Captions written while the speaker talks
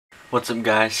What's up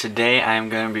guys, today I am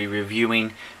going to be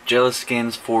reviewing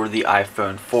GelaSkins for the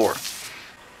iPhone 4.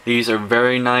 These are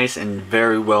very nice and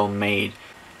very well made.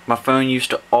 My phone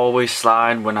used to always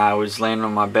slide when I was laying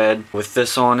on my bed. With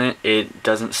this on it, it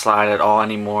doesn't slide at all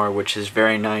anymore, which is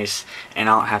very nice, and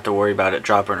I don't have to worry about it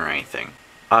dropping or anything.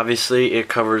 Obviously it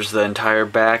covers the entire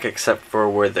back except for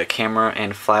where the camera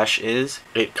and flash is.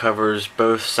 It covers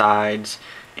both sides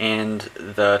and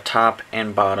the top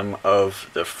and bottom of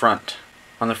the front.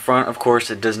 On the front, of course,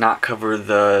 it does not cover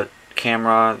the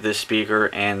camera, the speaker,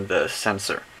 and the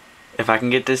sensor. If I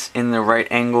can get this in the right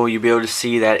angle, you'll be able to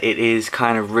see that it is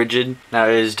kind of rigid. Now,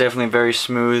 it is definitely very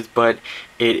smooth, but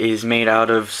it is made out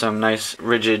of some nice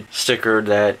rigid sticker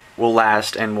that will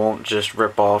last and won't just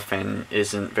rip off and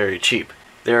isn't very cheap.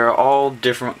 There are all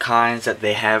different kinds that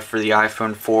they have for the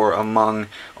iPhone 4 among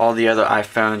all the other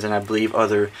iPhones and I believe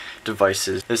other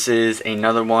devices. This is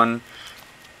another one.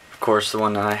 Of course, the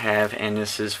one that I have, and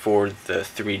this is for the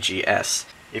 3GS.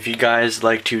 If you guys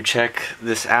like to check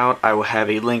this out, I will have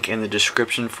a link in the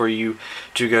description for you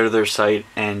to go to their site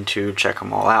and to check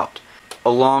them all out.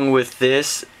 Along with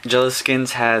this,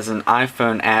 GelaSkins has an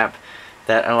iPhone app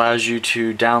that allows you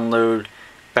to download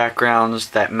backgrounds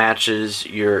that matches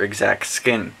your exact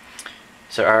skin.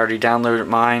 So I already downloaded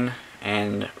mine,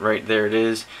 and right there it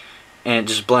is, and it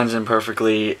just blends in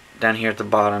perfectly. Down here at the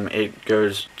bottom, it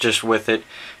goes just with it,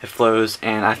 it flows,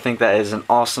 and I think that is an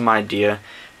awesome idea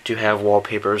to have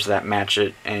wallpapers that match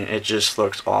it, and it just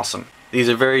looks awesome. These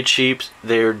are very cheap,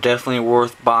 they're definitely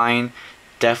worth buying.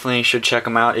 Definitely should check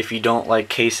them out if you don't like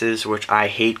cases, which I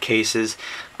hate cases.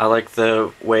 I like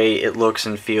the way it looks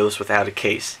and feels without a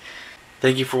case.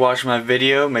 Thank you for watching my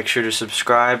video. Make sure to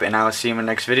subscribe, and I will see you in my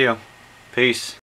next video. Peace.